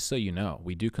 I'm like, just so you know,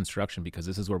 we do construction because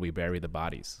this is where we bury the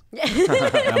bodies. And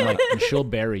I'm like, and she'll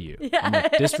bury you. Yeah. I'm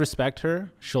like, disrespect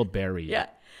her, she'll bury you. Yeah.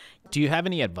 Do you have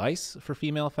any advice for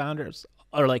female founders?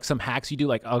 Or like some hacks you do?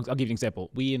 Like, I'll give you an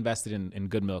example. We invested in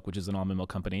Good Milk, which is an almond milk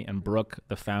company, and Brooke,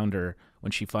 the founder,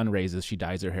 when she fundraises, she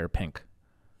dyes her hair pink.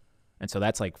 And so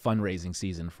that's like fundraising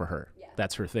season for her. Yeah.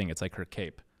 That's her thing. It's like her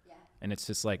cape. Yeah. And it's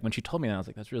just like, when she told me that, I was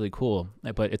like, that's really cool.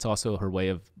 But it's also her way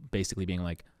of basically being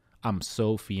like, I'm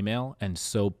so female and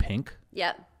so pink.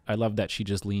 Yep. I love that she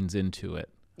just leans into it.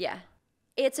 Yeah.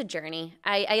 It's a journey.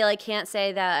 I can't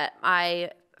say that I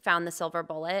found the silver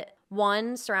bullet.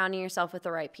 One, surrounding yourself with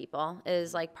the right people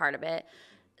is like part of it.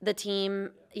 The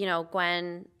team,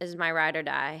 Gwen is my ride or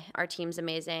die. Our team's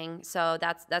amazing. So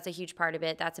that's a huge part of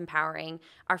it. That's empowering.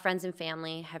 Our friends and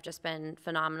family have just been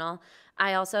phenomenal.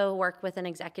 I also work with an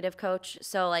executive coach.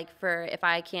 So if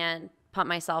I can't pump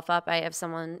myself up, I have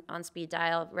someone on speed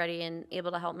dial ready and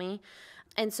able to help me.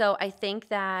 And so I think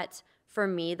that for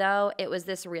me though, it was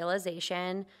this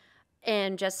realization,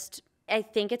 and I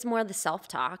think it's more the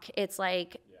self-talk. It's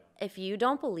like, if you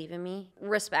don't believe in me,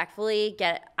 respectfully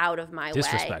get out of my way.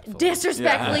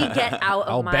 Disrespectfully get out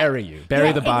of my way. I'll bury you.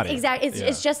 Bury the body. Exactly.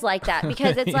 It's just like that,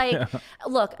 because it's like,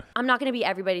 look, I'm not going to be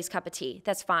everybody's cup of tea.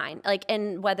 That's fine.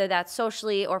 And whether that's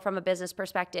socially or from a business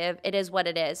perspective, it is what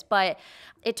it is. But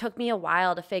it took me a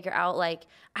while to figure out,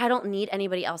 I don't need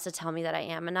anybody else to tell me that I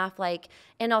am enough. Like,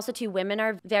 and also too, women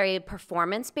are very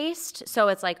performance based. So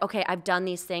it's like, okay, I've done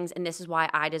these things and this is why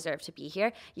I deserve to be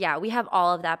here. Yeah, we have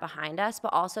all of that behind us,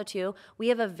 but also too, we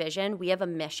have a vision, we have a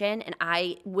mission, and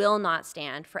I will not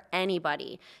stand for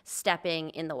anybody stepping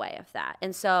in the way of that.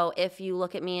 And so if you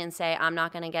look at me and say, I'm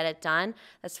not going to get it done,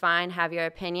 that's fine, have your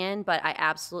opinion, but I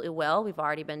absolutely will. We've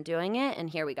already been doing it, and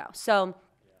here we go. So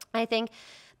I think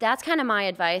that's kind of my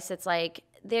advice. It's like,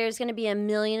 there's going to be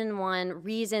 1,000,001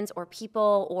 reasons or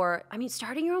people, or, I mean,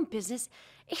 starting your own business,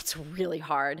 it's really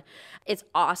hard. It's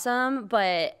awesome,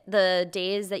 but the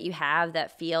days that you have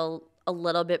that feel a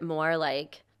little bit more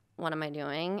like, what am I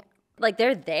doing? Like,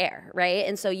 they're there, right?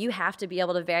 And so you have to be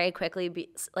able to very quickly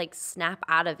snap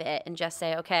out of it and just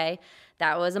say, okay,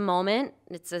 that was a moment.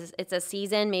 It's a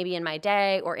season, maybe in my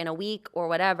day or in a week or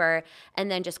whatever, and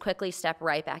then just quickly step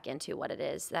right back into what it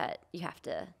is that you have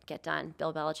to get done.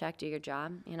 Bill Belichick, do your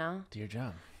job, you know? Do your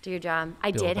job. Do your job.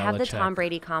 I Bill did have the Belichick. Tom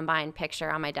Brady combine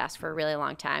picture on my desk for a really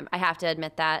long time. I have to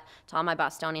admit that to all my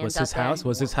Bostonians Was out his there. house?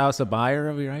 Was his house a buyer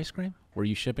of your ice cream? Were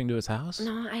you shipping to his house?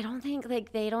 No, I don't think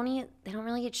they don't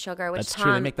really eat sugar. Which That's Tom,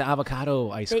 true. They make the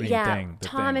avocado ice cream thing. the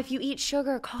Tom, thing. if you eat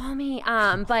sugar, call me.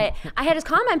 But I had his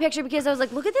combine picture because I was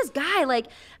like, look at this guy. Like,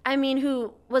 I mean,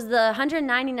 who was the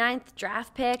 199th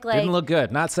draft pick? Like, Didn't look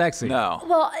good. Not sexy. No.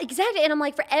 well, exactly. And I'm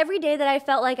like, for every day that I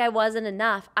felt like I wasn't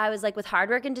enough, I was like, with hard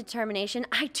work and determination,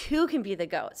 I too can be the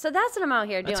GOAT. So that's what I'm out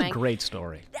here That's doing. a great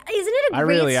story. Isn't it a I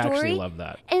great really story? actually love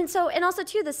that. And so, and also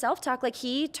too, the self-talk, like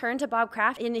he turned to Bob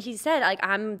Kraft and he said, like,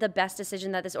 I'm the best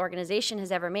decision that this organization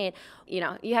has ever made. You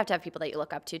know, you have to have people that you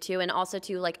look up to too. And also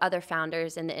to like other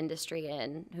founders in the industry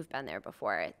and who've been there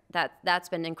before. That's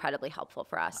been incredibly helpful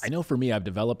for us. I know for me, I've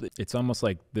developed, it's almost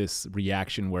like this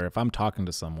reaction where if I'm talking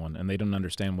to someone and they don't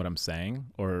understand what I'm saying,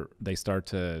 or they start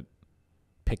to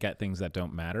pick at things that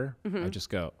don't matter, I just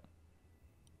go,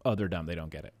 oh, they're dumb. They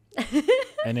don't get it.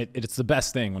 And it's the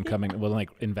best thing when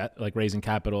like raising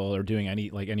capital or doing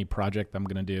any project I'm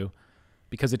going to do,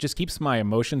 because it just keeps my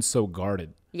emotions so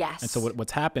guarded. Yes. And so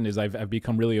what's happened is I've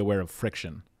become really aware of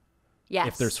friction. Yes.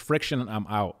 If there's friction, I'm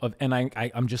out. And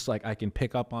I'm just like, I can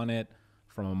pick up on it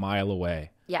from a mile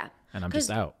away. Yeah. And I'm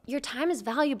just out. Your time is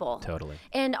valuable. Totally.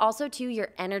 And also too, your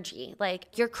energy.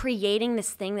 Like, you're creating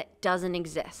this thing that doesn't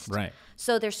exist. Right.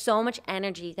 So there's so much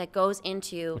energy that goes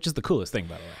into, Which is the coolest thing,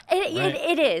 by the way.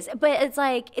 it is, but it's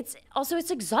like, it's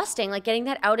exhausting, like getting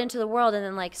that out into the world and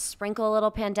then like sprinkle a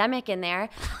little pandemic in there.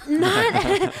 Just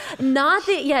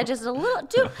a little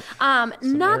too,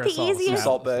 not the easiest.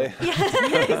 Salt Bay.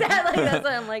 Yeah, exactly. That's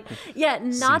what I'm like. Yeah,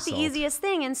 not the salt. easiest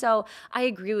thing. And so I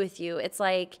agree with you. It's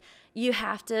like, you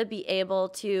have to be able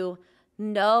to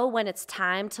know when it's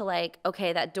time to like,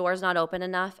 okay, that door's not open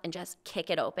enough and just kick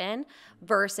it open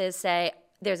versus say,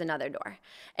 there's another door.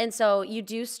 And so you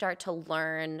do start to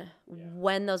learn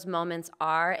when those moments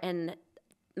are. And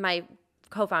my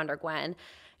co-founder, Gwen,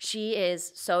 she is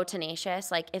so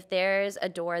tenacious. Like, if there's a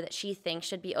door that she thinks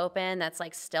should be open that's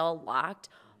like still locked,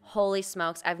 holy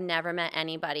smokes, I've never met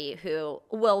anybody who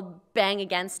will bang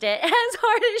against it as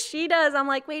hard as she does. I'm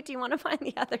like, wait, do you want to find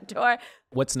the other door?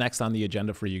 What's next on the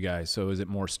agenda for you guys? So is it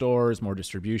more stores, more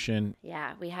distribution?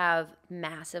 Yeah, we have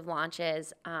massive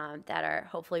launches that are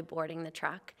hopefully boarding the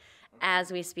truck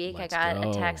as we speak. Let's I got go.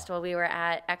 a text while we were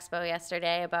at Expo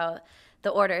yesterday about the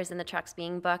orders and the trucks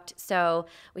being booked. So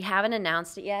we haven't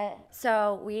announced it yet.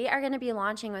 So we are going to be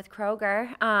launching with Kroger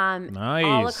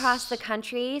all across the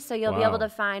country. So you'll be able to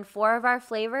find 4 of our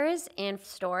flavors in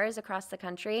stores across the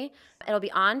country. It'll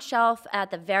be on shelf at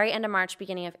the very end of March,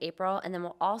 beginning of April, and then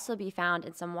we'll also be found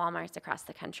in some Walmarts across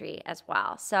the country as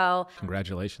well. So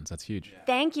Congratulations. That's huge.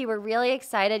 thank you. We're really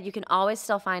excited. You can always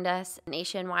still find us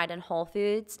nationwide in Whole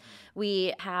Foods.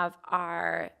 We have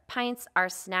our pints, our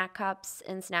snack cups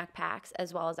and snack packs,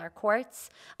 as well as our quarts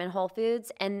in Whole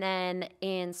Foods. And then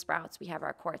in Sprouts, we have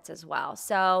our quarts as well.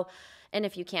 So, and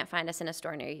if you can't find us in a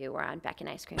store near you, we're on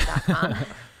beckonicecream.com.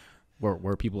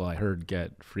 Where people, I heard,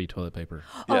 get free toilet paper.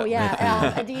 Oh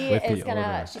yeah, Adi With the is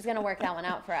she's gonna work that one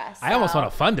out for us. I almost want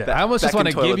to fund it. I almost just Beckon want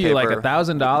to give toilet you like paper.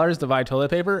 $1,000 to buy toilet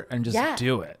paper and just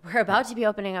do it. We're about to be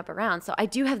opening up around, so I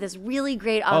do have this really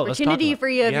great Oh, let's talk opportunity about for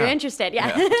you if it. you're Yeah. interested.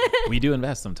 Yeah. We do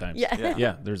invest sometimes. Yeah.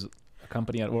 Yeah. There's a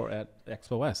company at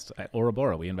Expo West, at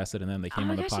Ouroboros. We invested in them. They came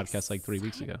on the podcast like 3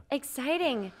 weeks ago.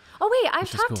 Exciting. Oh wait, I've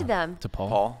Which is talked cool. to them. To Paul?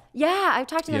 Paul. Yeah, I've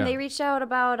talked to them. Yeah. They reached out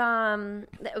about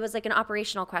it was like an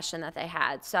operational question that they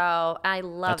had. So I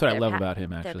love That's what I their love about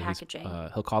him, their actually. packaging.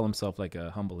 He'll call himself like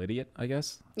a humble idiot, I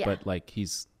guess. Yeah. But like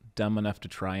he's dumb enough to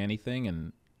try anything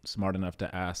and smart enough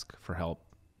to ask for help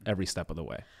every step of the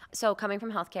way. So coming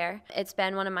from healthcare, it's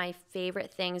been one of my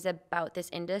favorite things about this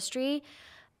industry.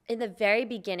 In the very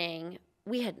beginning,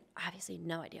 we had obviously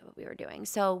no idea what we were doing.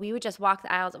 So we would just walk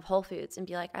the aisles of Whole Foods and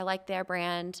be like, I like their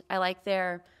brand. I like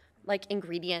their like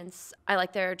ingredients. I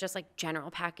like their just like general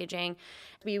packaging.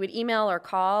 We would email or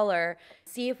call or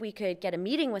see if we could get a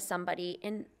meeting with somebody.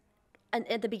 And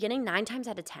at the beginning, 9 times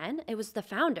out of 10, it was the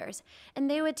founders.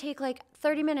 And they would take like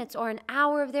 30 minutes or an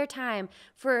hour of their time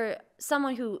for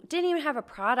someone who didn't even have a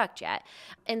product yet.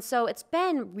 And so it's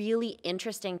been really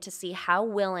interesting to see how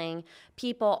willing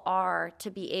people are to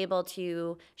be able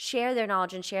to share their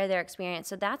knowledge and share their experience.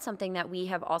 So that's something that we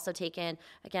have also taken.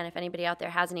 Again, if anybody out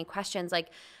there has any questions, like,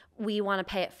 we want to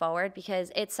pay it forward,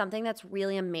 because it's something that's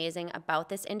really amazing about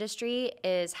this industry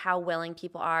is how willing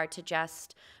people are to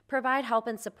just provide help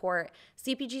and support.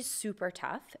 CPG is super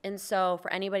tough. And so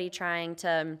for anybody trying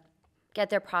to get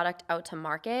their product out to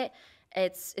market,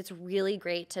 it's really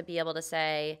great to be able to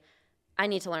say, I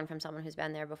need to learn from someone who's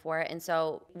been there before. And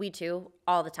so we too,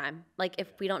 all the time, like if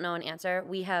we don't know an answer,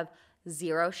 we have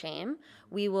zero shame.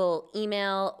 We will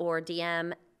email or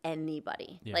DM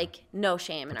anybody. Yeah. Like no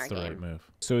shame in our game. That's the right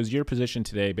move. So is your position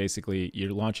today basically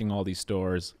you're launching all these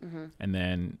stores and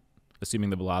then assuming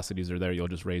the velocities are there, you'll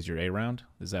just raise your A round?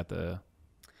 Is that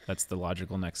that's the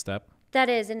logical next step? That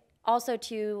is. And also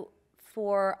too,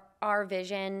 for our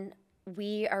vision,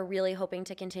 we are really hoping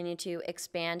to continue to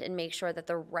expand and make sure that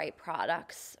the right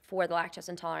products for the lactose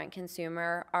intolerant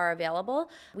consumer are available.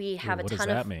 We have a ton of. What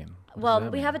does that mean? Well,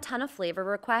 we have a ton of flavor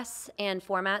requests and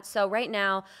formats. So right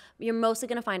now, you're mostly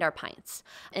going to find our pints.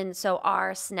 And so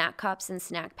our snack cups and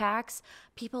snack packs,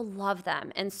 people love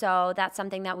them. And so that's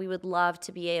something that we would love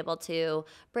to be able to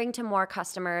bring to more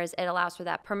customers. It allows for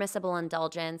that permissible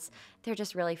indulgence. They're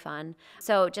just really fun.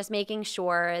 So just making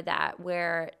sure that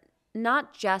we're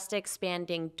not just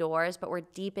expanding doors, but we're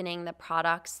deepening the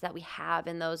products that we have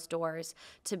in those doors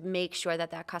to make sure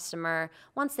that that customer,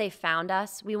 once they found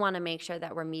us, we want to make sure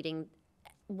that we're meeting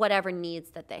whatever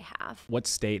needs that they have. What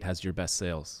state has your best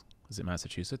sales? Is it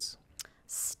Massachusetts?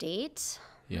 State?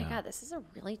 Yeah. Oh my God, this is a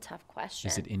really tough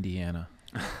question. Is it Indiana?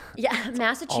 Yeah,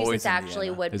 Massachusetts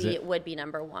actually would be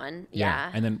number one. Yeah.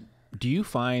 And then do you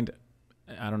find,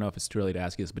 I don't know if it's too early to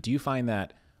ask you this, but do you find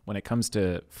that when it comes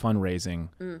to fundraising,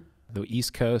 the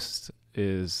East Coast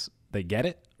they get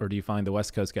it, or do you find the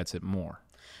West Coast gets it more?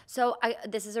 So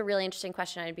this is a really interesting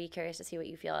question. I'd be curious to see what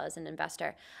you feel as an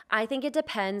investor. I think it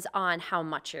depends on how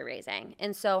much you're raising.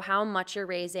 And so how much you're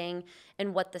raising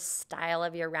and what the style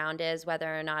of your round is,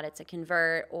 whether or not it's a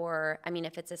convert or, I mean,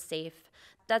 if it's a safe,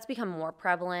 that's become more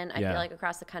prevalent, I feel like,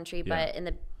 across the country. But in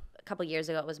a couple years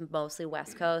ago, it was mostly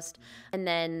West Coast. And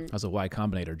then that was a Y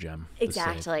Combinator gem.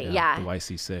 Exactly. The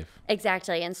YC safe.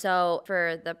 Exactly. And so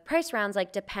for the price rounds,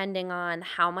 like depending on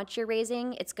how much you're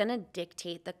raising, it's going to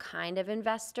dictate the kind of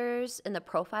investors and the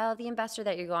profile of the investor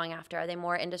that you're going after. Are they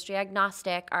more industry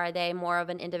agnostic? Are they more of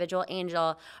an individual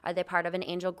angel? Are they part of an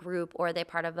angel group, or are they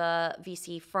part of a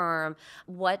VC firm?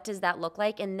 What does that look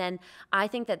like? And then I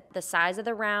think that the size of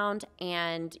the round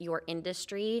and your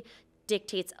industry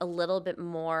dictates a little bit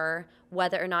more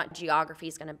whether or not geography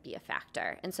is going to be a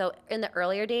factor. And so in the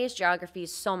earlier days, geography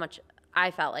is so much,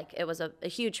 I felt like it was a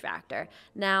huge factor.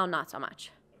 Now, not so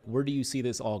much. Where do you see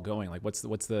this all going? Like,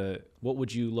 what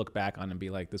would you look back on and be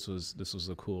like, this was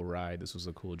a cool ride, this was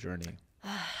a cool journey?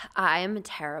 I'm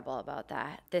terrible about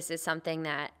that. This is something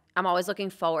that I'm always looking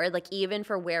forward, like even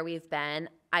for where we've been,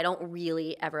 I don't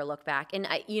really ever look back. And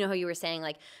you know how you were saying,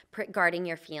 like, guarding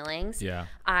your feelings. Yeah.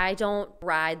 I don't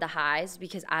ride the highs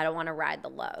because I don't want to ride the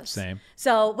lows. Same.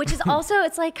 So, which is also,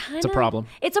 it's like kind of. It's a problem.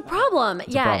 It's a problem.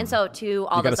 It's a problem. And so to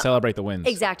all you got to celebrate the wins.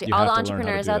 Exactly. All the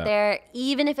entrepreneurs out there,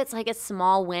 even if it's like a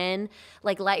small win,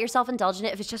 like let yourself indulge in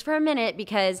it if it's just for a minute,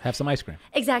 because. Have some ice cream.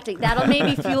 Exactly. That'll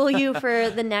maybe fuel you for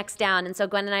the next down. And so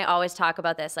Gwen and I always talk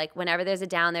about this. Like whenever there's a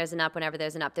down, there's an up. Whenever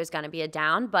there's an up, there's going to be a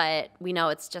down. But we know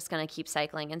it's just going to keep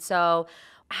cycling. And so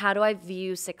how do I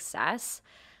view success?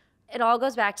 It all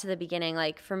goes back to the beginning.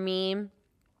 Like for me,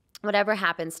 whatever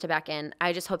happens to Beckon,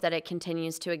 I just hope that it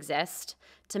continues to exist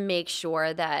to make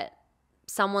sure that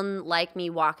someone like me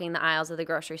walking the aisles of the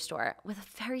grocery store with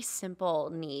a very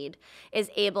simple need is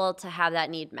able to have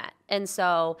that need met. And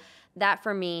so that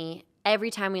for me, every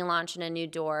time we launch in a new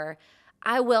door,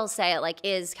 I will say it like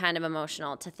is kind of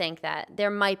emotional to think that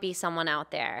there might be someone out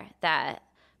there that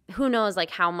who knows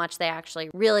like how much they actually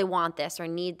really want this or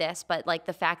need this, but like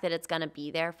the fact that it's going to be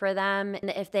there for them. And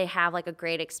if they have like a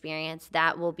great experience,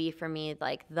 that will be for me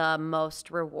like the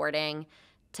most rewarding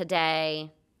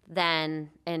today,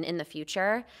 then, and in the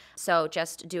future. So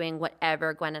just doing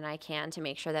whatever Gwen and I can to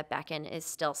make sure that Beckon is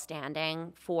still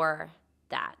standing for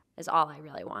that is all I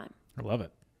really want. I love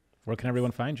it. Where can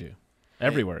everyone find you?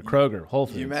 Everywhere. Kroger, Whole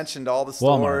Foods. You mentioned all the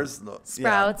Walmart. stores.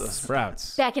 Sprouts.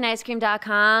 Sprouts.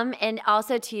 BeckonIceCream.com. And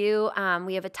also, too,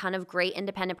 we have a ton of great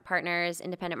independent partners,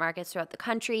 independent markets throughout the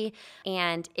country.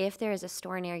 And if there is a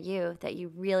store near you that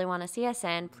you really want to see us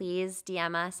in, please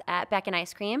DM us at Beckon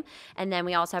Ice Cream. And then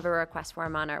we also have a request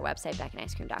form on our website,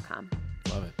 BeckonIceCream.com.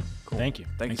 Love it. Cool. Thank you.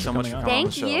 Thank you Thanks so for much coming for on.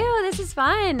 coming. Thank you. This is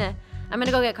fun. I'm going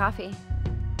to go get coffee.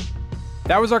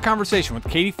 That was our conversation with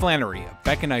Katy Flannery of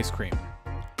Beckon Ice Cream.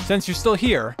 Since you're still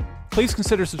here, please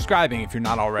consider subscribing if you're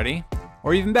not already.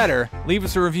 Or even better, leave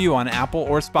us a review on Apple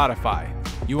or Spotify.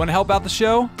 You want to help out the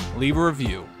show? Leave a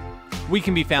review. We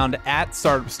can be found at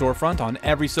Startup Storefront on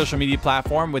every social media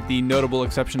platform with the notable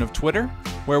exception of Twitter,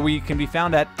 where we can be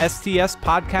found at STS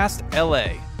Podcast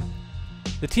LA.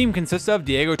 The team consists of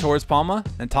Diego Torres-Palma,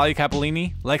 Natalia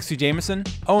Capolini, Lexi Jameson,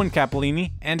 Owen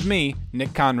Capolini, and me,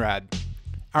 Nick Conrad.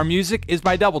 Our music is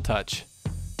by Double Touch.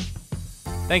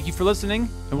 Thank you for listening,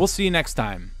 and we'll see you next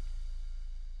time.